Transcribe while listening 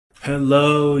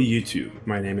Hello YouTube,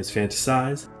 my name is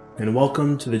Fantasize, and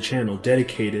welcome to the channel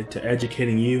dedicated to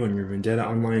educating you on your Vendetta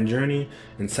Online journey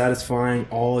and satisfying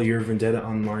all your Vendetta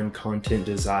Online content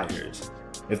desires.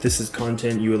 If this is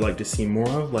content you would like to see more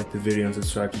of, like the video and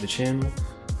subscribe to the channel.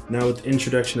 Now with the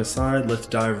introduction aside, let's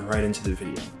dive right into the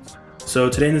video. So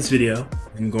today in this video,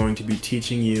 I'm going to be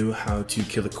teaching you how to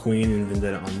kill a queen in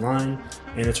Vendetta Online,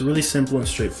 and it's a really simple and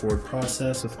straightforward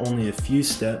process with only a few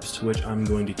steps to which I'm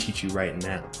going to teach you right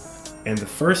now. And the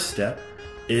first step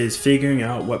is figuring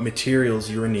out what materials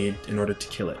you will need in order to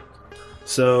kill it.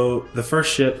 So the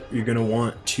first ship you're going to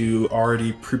want to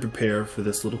already pre-prepare for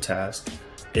this little task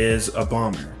is a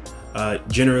bomber.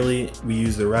 Generally we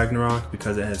use the Ragnarok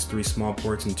because it has 3 small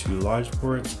ports and 2 large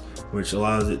ports, which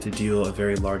allows it to deal a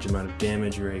very large amount of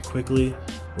damage very quickly,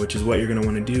 which is what you're going to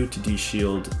want to do to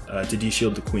de-shield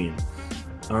the queen.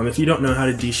 If you don't know how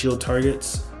to de-shield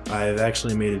targets, I've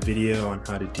actually made a video on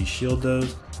how to de-shield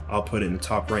those. I'll put it in the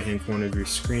top right hand corner of your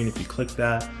screen. If you click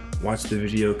that, watch the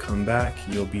video, come back,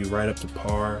 you'll be right up to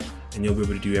par and you'll be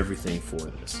able to do everything for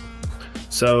this.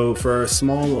 So for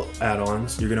small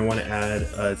add-ons, you're going to want to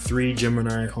add 3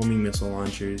 Gemini homing missile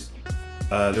launchers.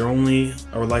 They're only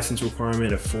a license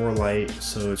requirement of 4 light,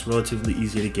 so it's relatively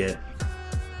easy to get.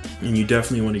 And you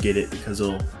definitely want to get it because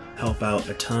it'll help out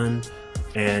a ton.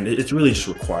 And it's really just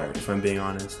required, if I'm being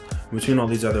honest. Between all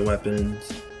these other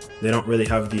weapons, they don't really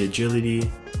have the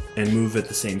agility and move at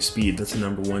the same speed. That's the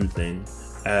number one thing,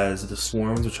 as the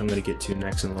swarms, which I'm going to get to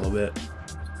next in a little bit.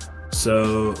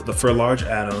 So for large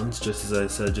add-ons, just as I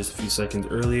said just a few seconds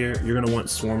earlier, you're going to want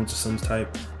swarms of some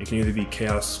type. It can either be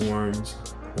chaos swarms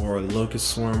or locust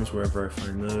swarms, wherever I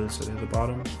find those. Are they at the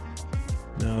bottom?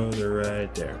 No, they're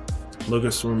right there.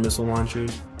 Locust swarm missile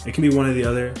launchers. It can be one or the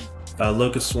other.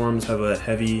 Locust swarms have a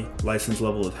heavy license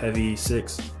level of heavy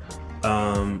 6.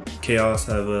 Chaos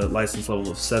have a license level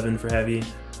of 7 for heavy.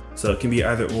 So it can be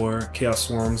either or. Chaos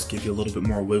swarms give you a little bit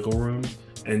more wiggle room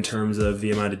in terms of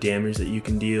the amount of damage that you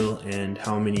can deal and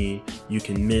how many you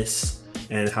can miss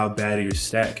and how bad your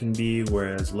stat can be,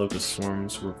 whereas locust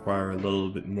swarms require a little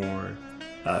bit more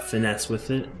finesse with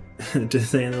it, to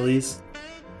say the least.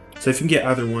 So if you can get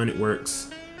either one, it works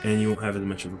and you won't have as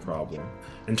much of a problem.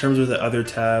 In terms of the other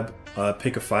tab,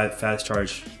 pick a fast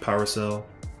charge power cell,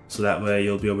 so that way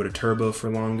you'll be able to turbo for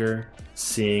longer,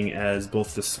 seeing as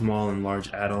both the small and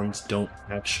large add-ons don't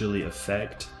actually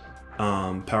affect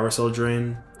power cell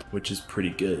drain, which is pretty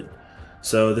good.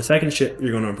 So the second ship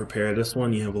you're going to prepare, this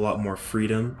one you have a lot more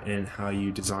freedom in how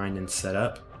you design and set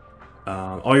up.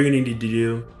 All you're going to need to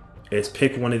do is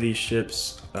pick one of these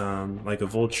ships, like a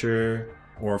vulture,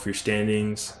 or if your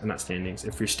standings and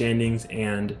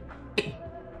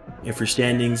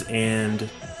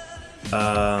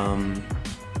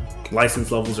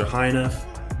license levels are high enough,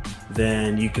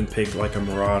 then you can pick like a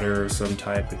marauder or some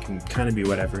type. It can kind of be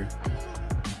whatever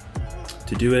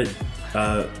to do it.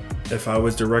 If I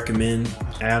was to recommend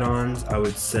add-ons, I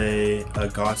would say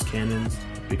Gauss cannons,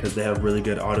 because they have really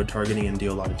good auto targeting and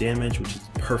deal a lot of damage, which is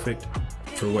perfect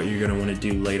for what you're going to want to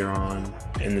do later on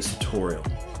in this tutorial.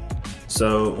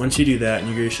 So once you do that and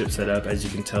you get your ship set up, as you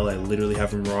can tell, I literally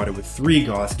have a marauder with 3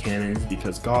 Gauss cannons,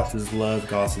 because Gauss is love,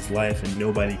 Gauss is life, and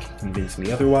nobody can convince me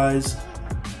otherwise.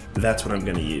 That's what I'm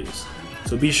going to use.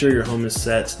 So be sure your home is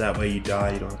set, so that way you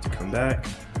die, you don't have to come back,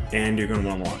 and you're going to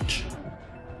want to launch.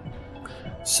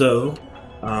 So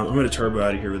I'm going to turbo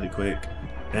out of here really quick,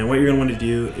 and what you're going to want to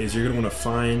do is you're going to want to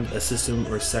find a system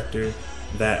or sector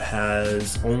that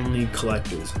has only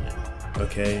collectors in it.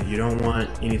 Okay, you don't want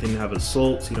anything to have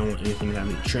assaults, you don't want anything to have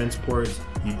any transports,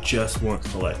 you just want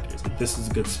collectors. Like, this is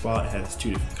a good spot, it has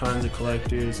 2 different kinds of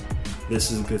collectors.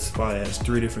 This is a good spot, it has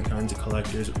 3 different kinds of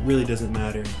collectors. It really doesn't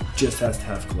matter, it just has to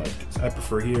have collectors. I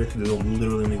prefer here because there's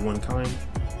literally only one kind,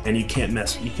 and you can't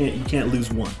lose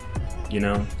one, you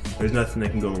know? There's nothing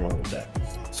that can go wrong with that.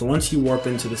 So once you warp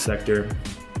into the sector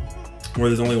where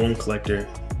there's only one collector,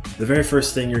 the very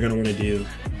first thing you're going to want to do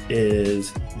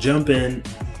is jump in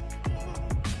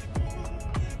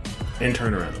and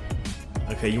turn around.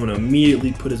 Okay, you want to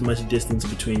immediately put as much distance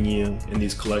between you and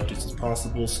these collectors as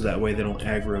possible, so that way they don't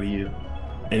aggro you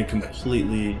and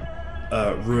completely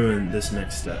ruin this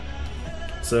next step.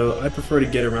 So I prefer to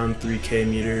get around 3k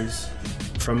meters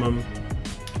from them,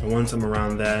 and once I'm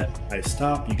around that, I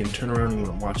stop. You can turn around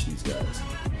and watch these guys.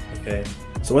 Okay,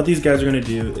 so what these guys are going to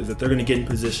do is that they're going to get in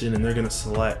position and they're going to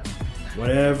select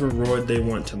whatever roid they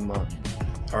want to mine.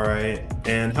 Alright,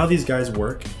 and how these guys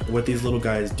work, what these little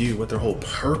guys do, what their whole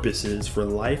purpose is for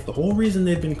life, the whole reason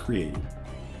they've been created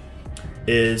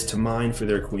is to mine for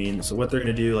their queen. So what they're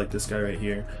going to do, like this guy right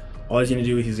here, All he's going to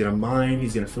do is he's going to mine,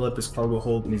 he's going to fill up his cargo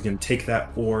hold, and he's going to take that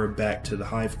ore back to the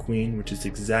Hive Queen, which is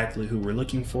exactly who we're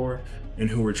looking for and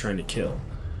who we're trying to kill.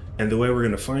 And the way we're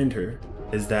going to find her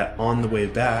is that on the way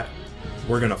back,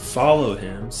 we're going to follow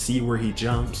him, see where he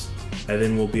jumps, and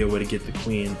then we'll be able to get the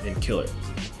queen and kill her.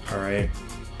 Alright?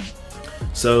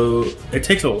 So it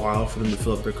takes a while for them to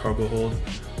fill up their cargo hold,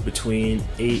 between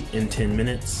 8 and 10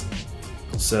 minutes.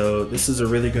 So this is a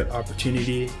really good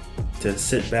opportunity to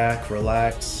sit back,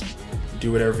 relax,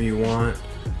 do whatever you want.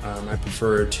 I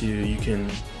prefer to, you can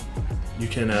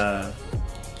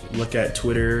look at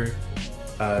Twitter,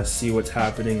 see what's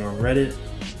happening on Reddit,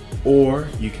 or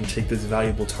you can take this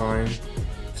valuable time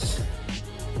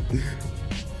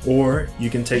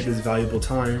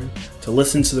to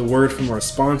listen to the word from our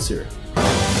sponsor.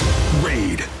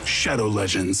 Raid Shadow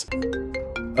Legends.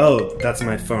 Oh, that's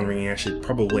my phone ringing. I should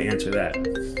probably answer that.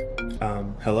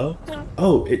 Hello?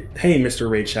 Oh, hey, Mr.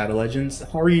 Raid Shadow Legends.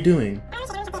 How are you doing?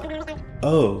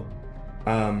 Oh,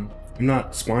 I'm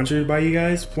not sponsored by you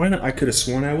guys? Why not? I could have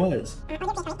sworn I was.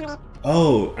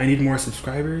 Oh, I need more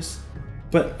subscribers?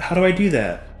 But how do I do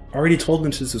that? I already told them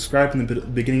to subscribe in the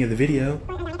beginning of the video.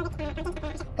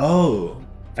 Oh,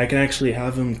 I can actually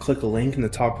have them click a link in the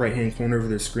top right hand corner of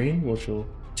their screen, which will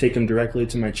take them directly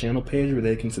to my channel page where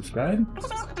they can subscribe.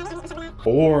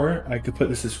 Or I could put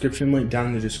the subscription link down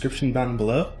in the description down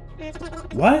below.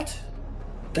 What?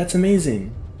 That's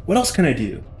amazing. What else can I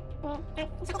do?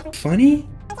 Funny?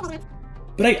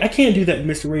 But I can't do that,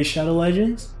 Mr. Ray Shadow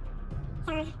Legends.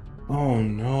 Oh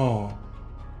no.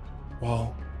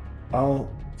 Well,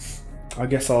 I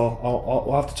guess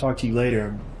I'll have to talk to you later.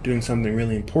 I'm doing something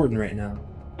really important right now.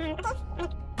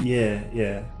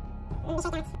 Yeah.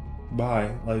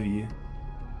 Bye. Love you.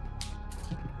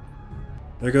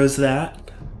 There goes that.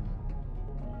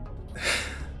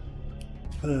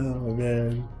 Oh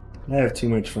man. I have too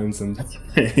much fun sometimes.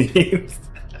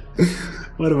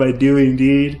 What am I doing,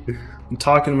 dude? I'm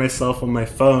talking to myself on my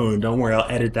phone. Don't worry, I'll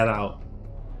edit that out.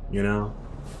 You know?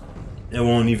 It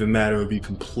won't even matter. It'll be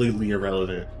completely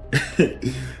irrelevant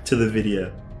to the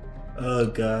video. Oh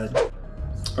god.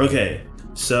 Okay,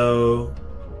 so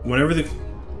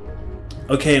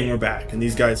okay, and we're back, and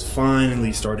these guys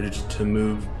finally started to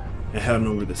move and head on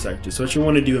over the sector. So what you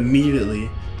want to do immediately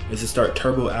is to start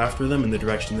turbo after them in the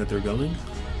direction that they're going.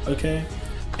 Okay,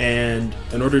 and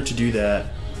in order to do that,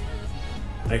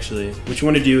 actually, what you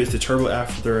want to do is to turbo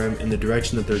after them in the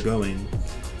direction that they're going.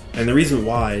 And the reason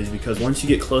why is because once you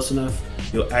get close enough,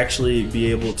 you'll actually be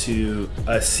able to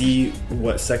see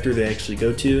what sector they actually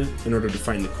go to in order to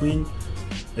find the queen.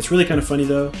 It's really kind of funny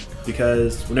though,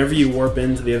 because whenever you warp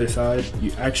into the other side,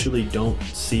 you actually don't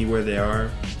see where they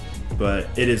are, but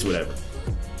it is whatever.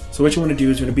 So what you want to do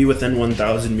is you want to be within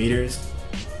 1,000 meters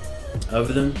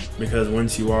of them, because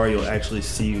once you are, you'll actually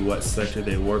see what sector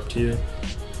they warp to.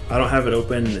 I don't have it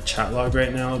open in the chat log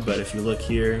right now, but if you look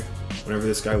here, whenever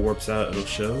this guy warps out, it'll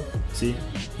show. See?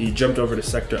 He jumped over to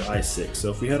sector I6.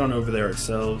 So if we head on over there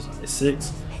ourselves,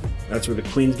 I6, that's where the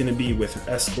queen's going to be with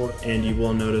her escort, and you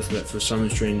will notice that for some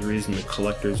strange reason the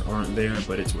collectors aren't there,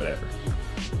 but it's whatever.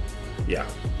 Yeah.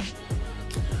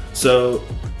 So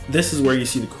this is where you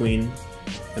see the queen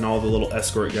and all the little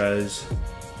escort guys.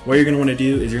 What you're going to want to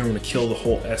do is you're going to want to kill the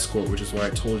whole escort, which is why I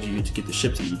told you to get the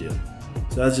ships that you do.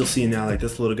 So as you'll see now, like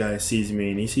this little guy sees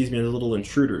me, and he sees me as a little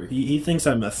intruder. He thinks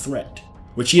I'm a threat,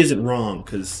 which he isn't wrong,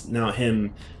 because now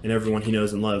him and everyone he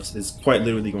knows and loves is quite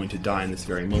literally going to die in this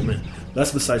very moment.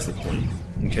 That's besides the point.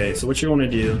 Okay, so what you want to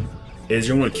do is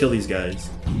you want to kill these guys,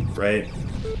 right?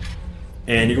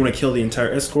 And you're going to kill the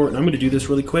entire escort, and I'm going to do this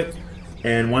really quick.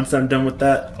 And once I'm done with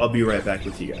that, I'll be right back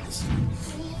with you guys.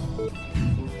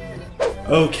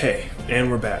 Okay, and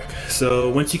we're back. So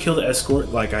once you kill the escort,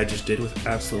 like I just did with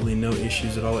absolutely no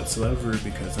issues at all whatsoever,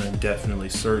 because I'm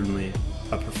certainly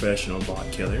a professional bot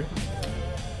killer,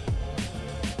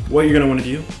 what you're going to want to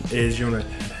do is you're going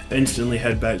to instantly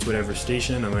head back to whatever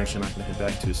station. I'm actually not going to head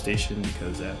back to a station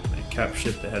because I have a cap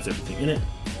ship that has everything in it.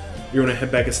 You're going to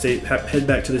head back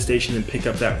to the station and pick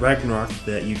up that Ragnarok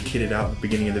that you kitted out at the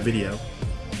beginning of the video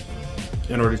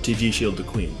in order to de-shield the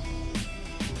queen.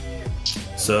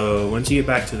 So once you get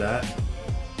back to that,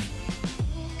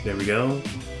 there we go.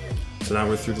 So now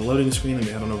we're through the loading screen. Let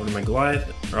me head on over to my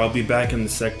Goliath, or I'll be back in the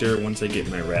sector once I get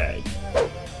my rag.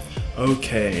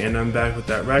 Okay, and I'm back with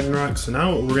that Ragnarok. So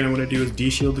now what we're going to want to do is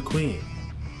de-shield the queen.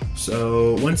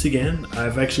 So once again,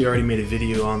 I've actually already made a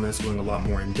video on this going a lot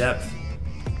more in depth.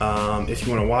 If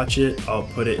you want to watch it, I'll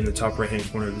put it in the top right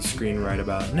hand corner of the screen right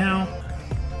about now.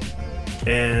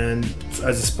 And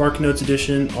as a Spark Notes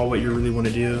edition, all what you really want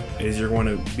to do is you're going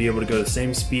to be able to go the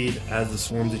same speed as the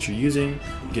swarms that you're using,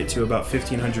 get to about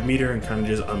 1500 meter and kind of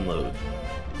just unload.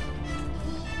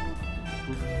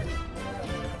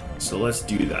 So let's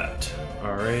do that.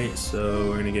 Alright, so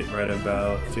we're gonna get right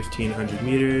about 1500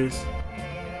 meters,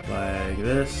 like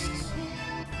this.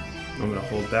 I'm gonna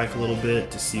hold back a little bit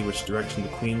to see which direction the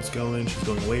queen's going. She's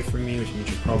going away from me, which means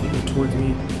she'll probably go towards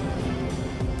me.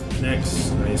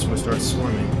 Next, I just want to start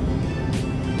swarming.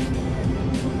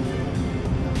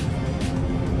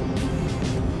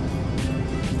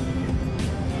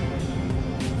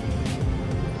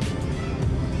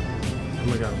 Oh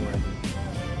my god, where?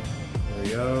 There we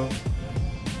go.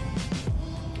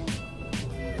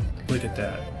 Look at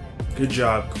that. Good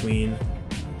job, queen.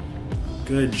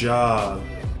 Good job.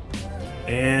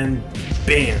 And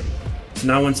bam! So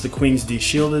now once the queen's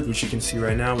de-shielded, which you can see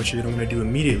right now, what you're going to do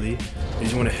immediately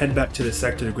is you want to head back to the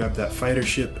sector to grab that fighter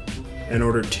ship in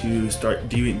order to start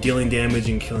dealing damage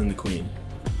and killing the queen.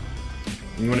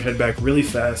 And you want to head back really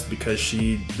fast because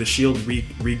the shield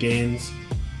regains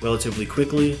relatively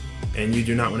quickly, and you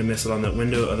do not want to miss it on that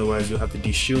window, otherwise you'll have to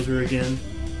de-shield her again.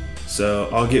 So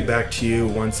I'll get back to you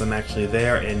once I'm actually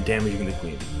there and damaging the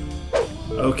queen.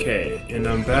 Okay, and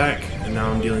I'm back, and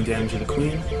now I'm dealing damage to the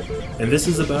queen. And this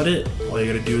is about it. All you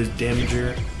gotta do is damage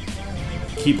her,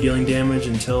 keep dealing damage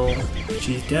until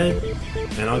she's dead,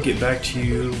 and I'll get back to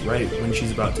you right when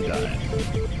she's about to die.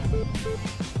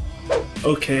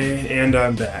 Okay, and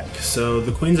I'm back. So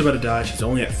the queen's about to die, she's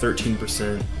only at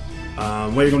 13%.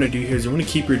 What you're going to do here is you're going to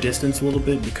keep your distance a little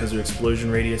bit because her explosion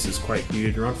radius is quite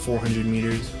huge, around 400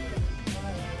 meters.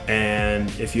 And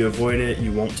if you avoid it,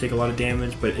 you won't take a lot of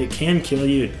damage, but it can kill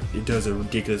you. It does a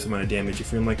ridiculous amount of damage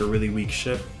if you're in like a really weak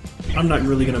ship. I'm not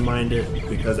really going to mind it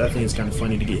because I think it's kind of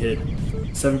funny to get hit.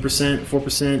 7%,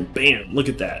 4%, bam, look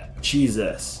at that.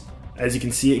 Jesus. As you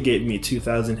can see, it gave me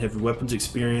 2,000 heavy weapons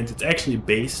experience. It's actually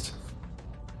based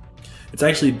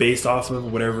off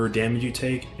of whatever damage you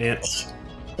take, and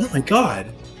oh my god,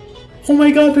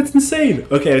 that's insane.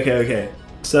 Okay.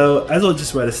 So as I was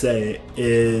just about to say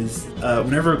is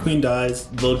whenever a queen dies,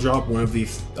 they'll drop one of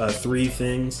these 3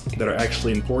 things that are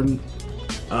actually important.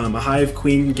 A Hive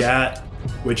Queen Gat,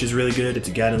 which is really good. It's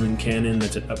a Gatling cannon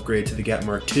that's an upgrade to the Gat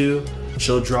Mark II.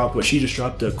 She'll drop what she just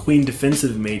dropped, a Queen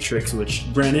Defensive Matrix,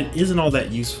 which granted isn't all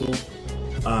that useful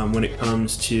when it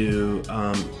comes to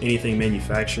anything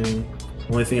manufacturing.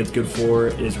 The only thing it's good for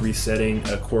is resetting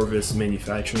a Corvus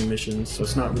manufacturing mission, so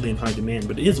it's not really in high demand,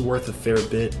 but it is worth a fair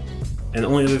bit. And the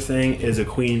only other thing is a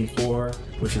Queen Core,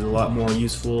 which is a lot more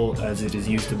useful as it is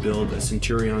used to build a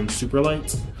Centurion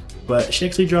Superlights. But she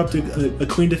actually dropped a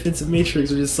Queen Defensive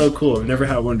Matrix, which is so cool. I've never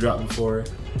had one drop before,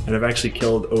 and I've actually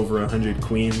killed over 100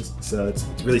 queens, so it's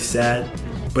really sad.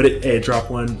 But it dropped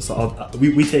one, so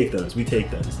we take those.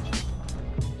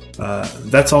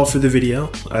 That's all for the video.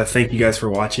 Thank you guys for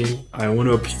watching. I want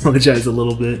to apologize a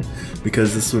little bit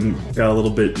because this one got a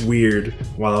little bit weird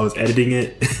while I was editing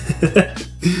it.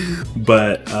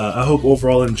 But I hope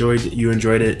overall you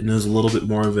enjoyed it, and it was a little bit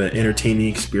more of an entertaining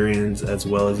experience, as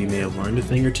well as you may have learned a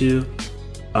thing or two.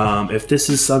 If this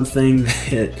is something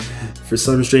that for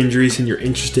some strange reason you're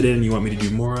interested in and you want me to do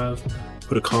more of,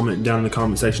 put a comment down in the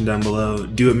comment section down below.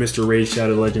 Do what Mr. Raid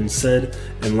Shadow Legends said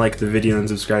and like the video and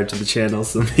subscribe to the channel,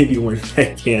 so maybe one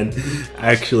day I can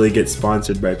actually get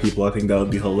sponsored by people. I think that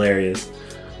would be hilarious.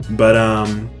 But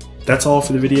that's all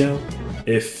for the video.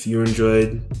 If you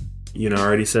enjoyed, I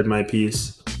already said my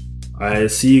piece. I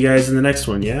see you guys in the next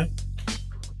one, yeah?